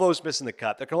comedy. All those missing the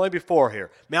cut. There can only be 4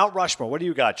 here. Mount Rushmore, what do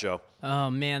you got, Joe?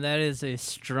 Oh, man, that is a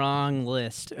strong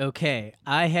list. Okay,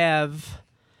 I have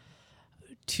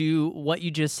to what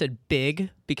you just said, Big,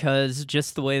 because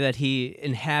just the way that he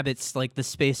inhabits like the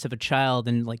space of a child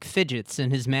and like fidgets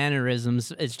and his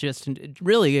mannerisms is just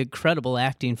really incredible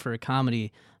acting for a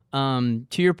comedy. To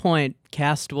your point,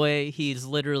 Castaway, he's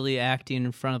literally acting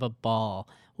in front of a ball,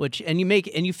 and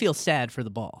you feel sad for the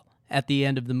ball at the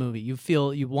end of the movie.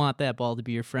 You want that ball to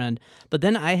be your friend. But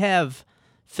then I have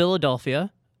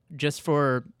Philadelphia, just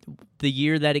for the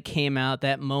year that it came out,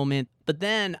 that moment. But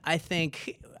then I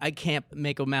think I can't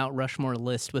make a Mount Rushmore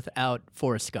list without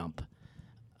Forrest Gump.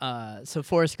 So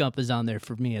Forrest Gump is on there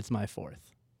for me. It's my 4th.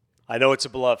 I know it's a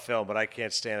beloved film, but I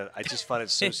can't stand it. I just find it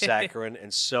so saccharine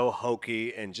and so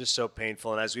hokey and just so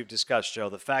painful. And as we've discussed, Joe,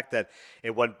 the fact that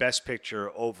it won Best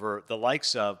Picture over the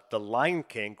likes of The Lion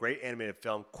King, great animated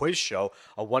film, Quiz Show,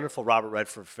 a wonderful Robert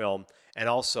Redford film, and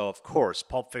also, of course,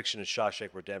 Pulp Fiction and Shawshank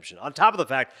Redemption. On top of the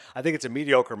fact, I think it's a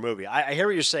mediocre movie. I hear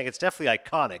what you're saying. It's definitely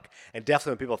iconic, and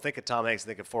definitely when people think of Tom Hanks, they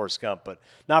think of Forrest Gump, but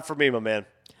not for me, my man.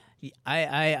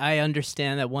 I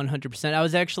understand that 100%. I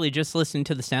was actually just listening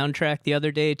to the soundtrack the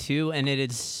other day, too, and it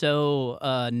is so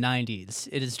 90s.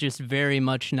 It is just very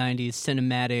much 90s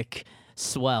cinematic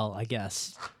swell, I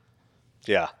guess.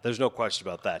 Yeah, there's no question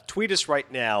about that. Tweet us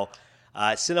right now,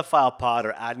 CinephilePod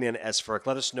or Adnan Esferk.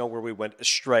 Let us know where we went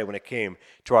astray when it came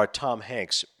to our Tom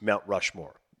Hanks Mount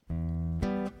Rushmore.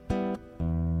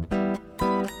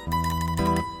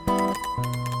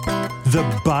 The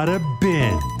Bada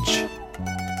Binge.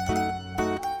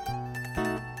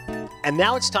 And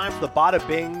now it's time for the Bada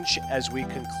Binge as we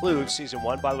conclude Season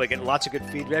 1. By the way, getting lots of good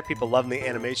feedback. People loving the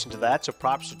animation to that, so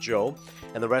props to Joe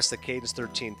and the rest of the Cadence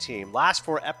 13 team. Last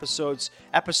 4 episodes.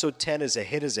 Episode 10 is a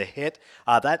hit.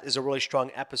 That is a really strong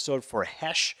episode for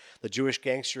Hesh, the Jewish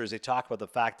gangster, as they talk about the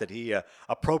fact that he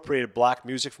appropriated black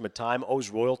music from a time, owes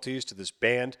royalties to this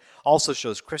band. Also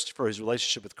shows Christopher, his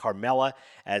relationship with Carmela,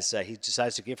 as he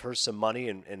decides to give her some money.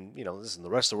 And you know, listen, the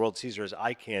rest of the world sees her as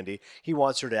eye candy. He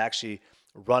wants her to actually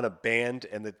run a band,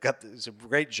 and they've got some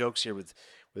great jokes here with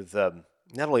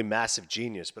not only Massive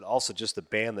Genius, but also just the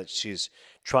band that she's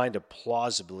trying to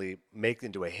plausibly make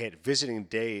into a hit. Visiting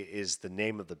Day is the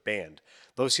name of the band.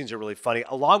 Those scenes are really funny,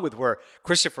 along with where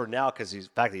Christopher now, because he's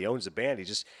the fact that he owns the band,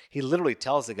 he literally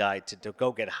tells the guy to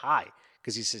go get high.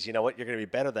 Because he says, you know what, you're going to be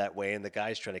better that way, and the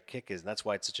guy's trying to kick his, and that's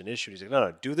why it's such an issue. He's like,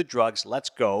 no, do the drugs,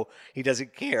 let's go. He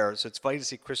doesn't care, so it's funny to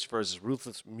see Christopher as his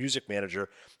ruthless music manager.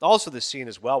 Also the scene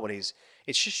as well when it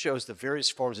just shows the various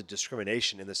forms of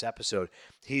discrimination in this episode.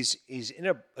 He's in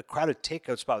a crowded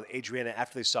takeout spot with Adriana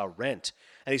after they saw Rent,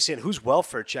 and he's saying, whose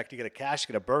welfare check do you get a cash to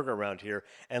get a burger around here?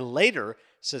 And later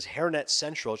says Hairnet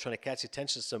Central, trying to catch the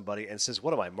attention of somebody, and says,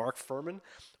 what am I, Mark Furman?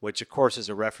 Which, of course, is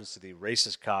a reference to the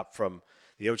racist cop from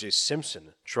the O.J.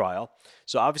 Simpson trial.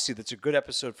 So obviously that's a good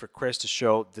episode for Chris to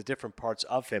show the different parts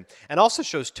of him, and also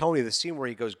shows Tony the scene where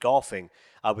he goes golfing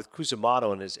with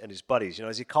Cusimano and his buddies.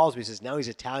 As he calls me, he says now he's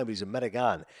Italian, but he's a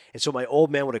Menegan. And so my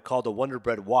old man would have called a Wonder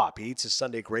Bread wop. He eats his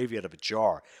Sunday gravy out of a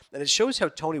jar. And it shows how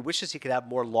Tony wishes he could have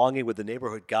more longing with the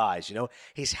neighborhood guys.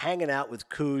 He's hanging out with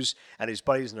Kuz and his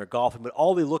buddies and they're golfing, but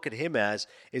all they look at him as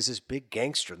is this big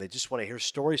gangster. And they just want to hear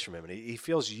stories from him. And he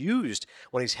feels used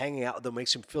when he's hanging out with them,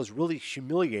 makes him feel really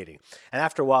humiliating. And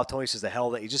after a while, Tony says the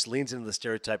hell that he just leans into the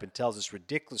stereotype and tells this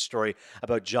ridiculous story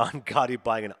about John Gotti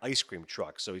buying an ice cream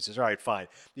truck. So he says, all right, fine.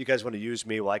 You guys want to use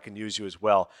me? Well, I can use you as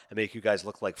well and make you guys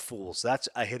look like fools. That's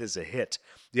a hit as a hit.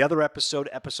 The other episode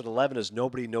 11, is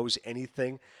Nobody Knows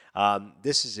Anything.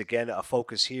 This is, again, a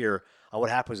focus here on what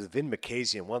happens with Vin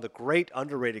Makazian, one of the great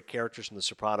underrated characters from The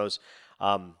Sopranos.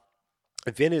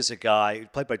 Vin is a guy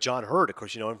played by John Hurt, of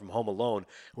course, you know him from Home Alone,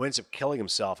 who ends up killing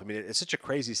himself. I mean, it's such a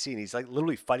crazy scene. He's like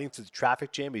literally fighting through the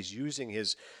traffic jam. He's using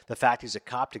the fact he's a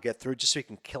cop to get through just so he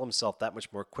can kill himself that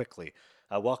much more quickly.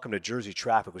 Welcome to Jersey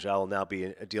traffic, which I will now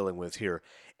be dealing with here.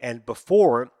 And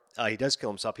before he does kill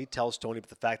himself, he tells Tony about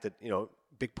the fact that,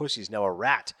 Big Pussy is now a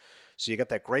rat. So you got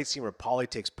that great scene where Paulie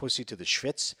takes Pussy to the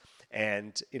Schwitz,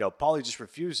 and, Paulie just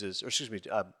refuses,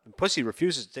 Pussy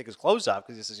refuses to take his clothes off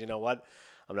because he says, you know what?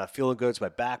 I'm not feeling good. It's my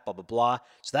back, blah, blah, blah.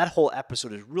 So that whole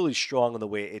episode is really strong in the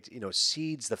way it,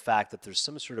 seeds the fact that there's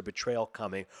some sort of betrayal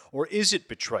coming. Or is it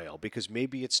betrayal? Because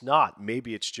maybe it's not.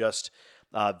 Maybe it's just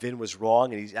Vin was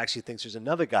wrong, and he actually thinks there's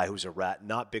another guy who's a rat.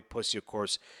 Not Big Pussy, of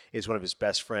course, is one of his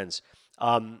best friends.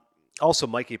 Also,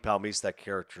 Mikey Palmese, that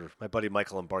character. My buddy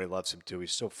Michael Lombardi loves him, too.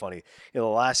 He's so funny. The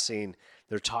last scene,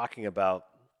 they're talking about,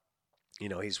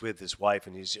 he's with his wife,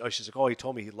 and she's like, oh, he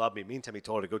told me he loved me. Meantime, he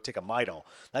told her to go take a Midol.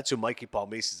 That's who Mikey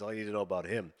Palmese is. All you need to know about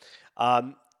him.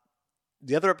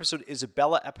 The other episode,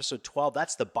 Isabella, episode 12.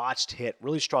 That's the botched hit.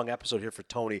 Really strong episode here for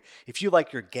Tony. If you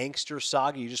like your gangster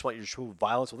saga, you just want your true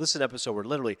violence, well, this is an episode where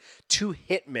literally 2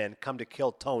 hitmen come to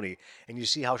kill Tony, and you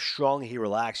see how strong he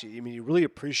relaxes. You really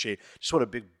appreciate just what a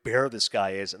big bear this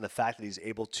guy is and the fact that he's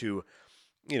able to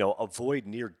avoid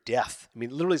near death.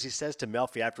 Literally, as he says to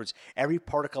Melfi afterwards, every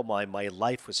particle of my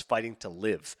life was fighting to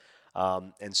live.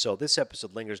 And so this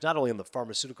episode lingers not only on the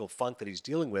pharmaceutical funk that he's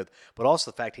dealing with, but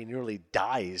also the fact he nearly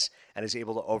dies and is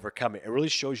able to overcome it. It really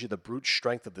shows you the brute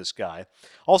strength of this guy.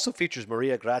 Also features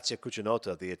Maria Grazia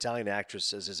Cucinotta, the Italian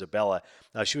actress as Isabella.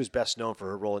 She was best known for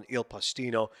her role in Il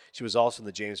Postino. She was also in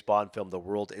the James Bond film The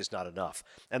World Is Not Enough.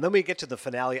 And then we get to the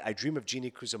finale, I Dream of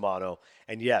Jeannie Cusimano.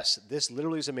 And yes, this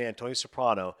literally is a man, Tony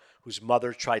Soprano, whose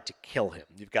mother tried to kill him.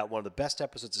 You've got one of the best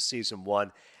episodes of season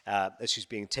 1 as she's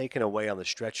being taken away on the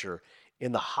stretcher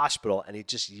in the hospital, and he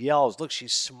just yells, look,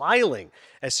 she's smiling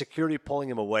as security pulling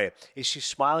him away. Is she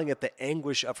smiling at the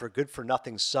anguish of her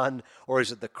good-for-nothing son, or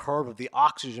is it the curve of the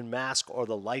oxygen mask or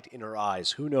the light in her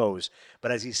eyes? Who knows? But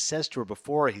as he says to her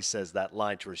before he says that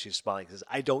line to her, she's smiling. He says,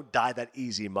 I don't die that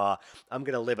easy, Ma. I'm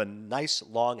going to live a nice,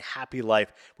 long, happy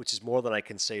life, which is more than I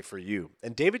can say for you.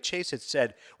 And David Chase had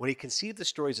said when he conceived the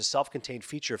story as a self-contained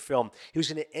feature film, he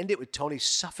was going to end it with Tony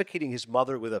suffocating his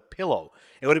mother with a pillow.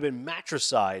 It would have been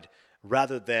matricide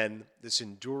rather than this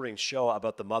enduring show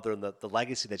about the mother and the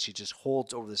legacy that she just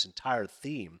holds over this entire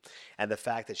theme. And the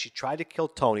fact that she tried to kill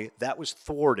Tony, that was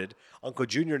thwarted. Uncle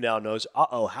Junior now knows,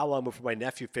 how long before my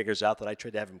nephew figures out that I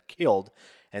tried to have him killed?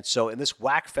 And so in this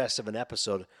whack fest of an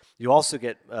episode, you also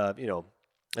get,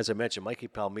 as I mentioned, Mikey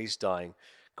Palmese dying,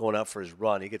 going out for his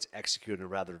run. He gets executed in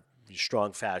rather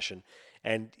strong fashion.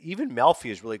 And even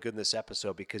Melfi is really good in this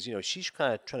episode because, she's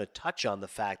kind of trying to touch on the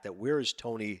fact that where is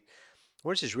Tony...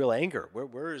 Where's his real anger?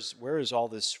 Where is all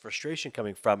this frustration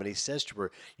coming from? And he says to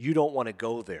her, you don't want to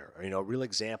go there. Or, a real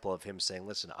example of him saying,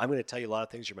 listen, I'm going to tell you a lot of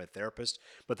things. You're my therapist,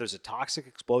 but there's a toxic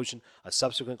explosion, a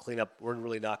subsequent cleanup. We're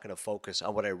really not going to focus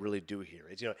on what I really do here.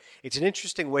 It's an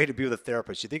interesting way to be with a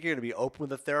therapist. You think you're going to be open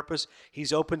with a therapist?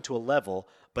 He's open to a level,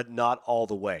 but not all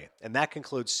the way. And that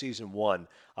concludes season 1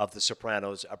 of The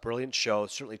Sopranos, a brilliant show,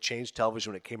 certainly changed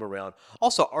television when it came around.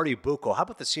 Also, Artie Bucco. How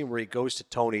about the scene where he goes to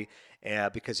Tony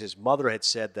because his mother had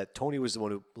said that Tony was the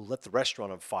one who lit the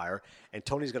restaurant on fire, and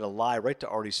Tony's going to lie right to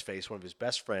Artie's face, one of his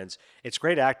best friends. It's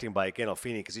great acting by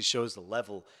Gandolfini because he shows the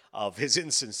level of his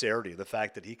insincerity, the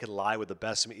fact that he can lie with the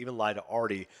best of him, even lie to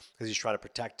Artie because he's trying to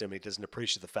protect him. He doesn't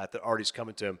appreciate the fact that Artie's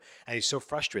coming to him, and he's so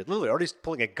frustrated. Literally, Artie's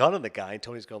pulling a gun on the guy, and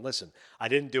Tony's going, listen, I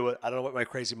didn't do it. I don't know what my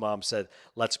crazy mom said.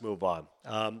 Let's move on.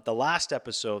 The last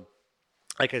episode,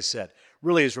 like I said,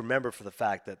 really is remembered for the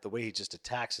fact that the way he just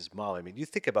attacks his mom. You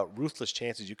think about ruthless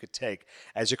chances you could take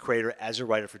as a creator, as a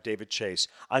writer for David Chase.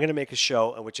 I'm going to make a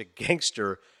show in which a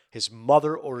gangster, his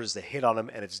mother orders the hit on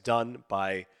him, and it's done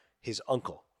by his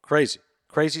uncle. Crazy.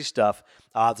 Crazy stuff.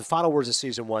 The final words of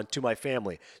season 1, to my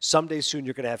family. Someday soon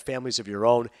you're going to have families of your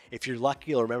own. If you're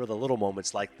lucky, you'll remember the little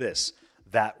moments like this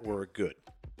that were good.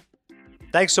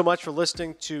 Thanks so much for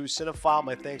listening to Cinephile.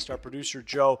 My thanks to our producer,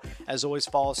 Joe. As always,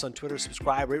 follow us on Twitter,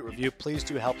 subscribe, rate, review. Please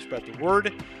do help spread the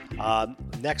word.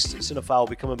 Next Cinephile will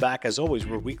be coming back. As always,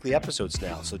 we're weekly episodes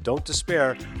now, so don't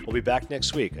despair. We'll be back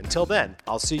next week. Until then,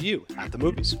 I'll see you at the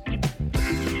movies.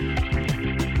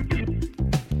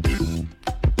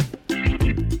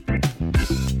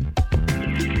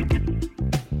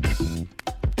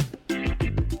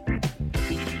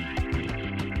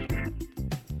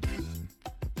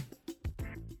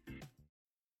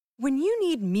 When you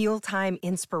need mealtime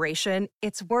inspiration,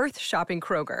 it's worth shopping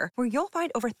Kroger, where you'll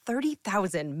find over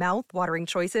 30,000 mouth-watering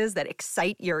choices that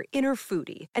excite your inner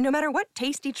foodie. And no matter what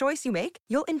tasty choice you make,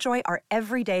 you'll enjoy our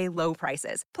everyday low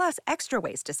prices, plus extra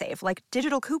ways to save, like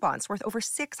digital coupons worth over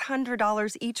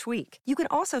 $600 each week. You can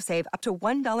also save up to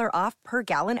 $1 off per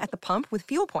gallon at the pump with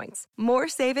fuel points. More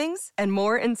savings and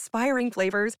more inspiring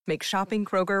flavors make shopping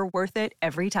Kroger worth it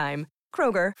every time.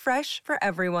 Kroger, fresh for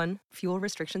everyone. Fuel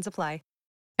restrictions apply.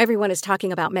 Everyone is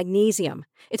talking about magnesium.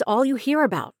 It's all you hear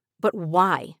about. But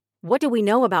why? What do we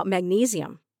know about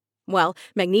magnesium? Well,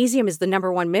 magnesium is the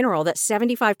number one mineral that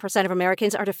 75% of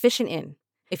Americans are deficient in.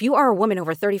 If you are a woman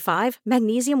over 35,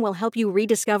 magnesium will help you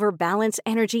rediscover balance,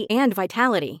 energy, and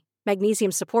vitality.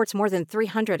 Magnesium supports more than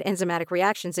 300 enzymatic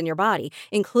reactions in your body,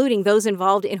 including those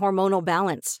involved in hormonal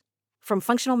balance. From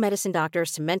functional medicine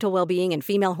doctors to mental well-being and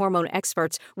female hormone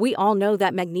experts, we all know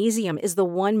that magnesium is the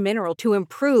one mineral to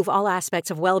improve all aspects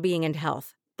of well-being and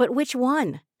health. But which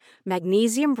one?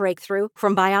 Magnesium Breakthrough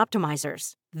from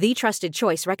Bioptimizers, the trusted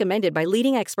choice recommended by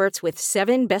leading experts with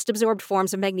 7 best-absorbed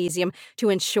forms of magnesium to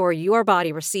ensure your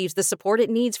body receives the support it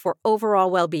needs for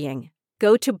overall well-being.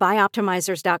 Go to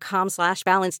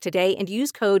bioptimizers.com/balance today and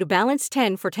use code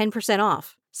BALANCE10 for 10%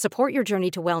 off. Support your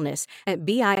journey to wellness at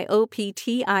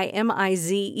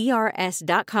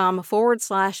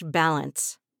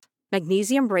bioptimizers.com/balance.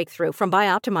 Magnesium Breakthrough from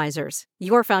Bioptimizers,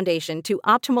 your foundation to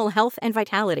optimal health and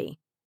vitality.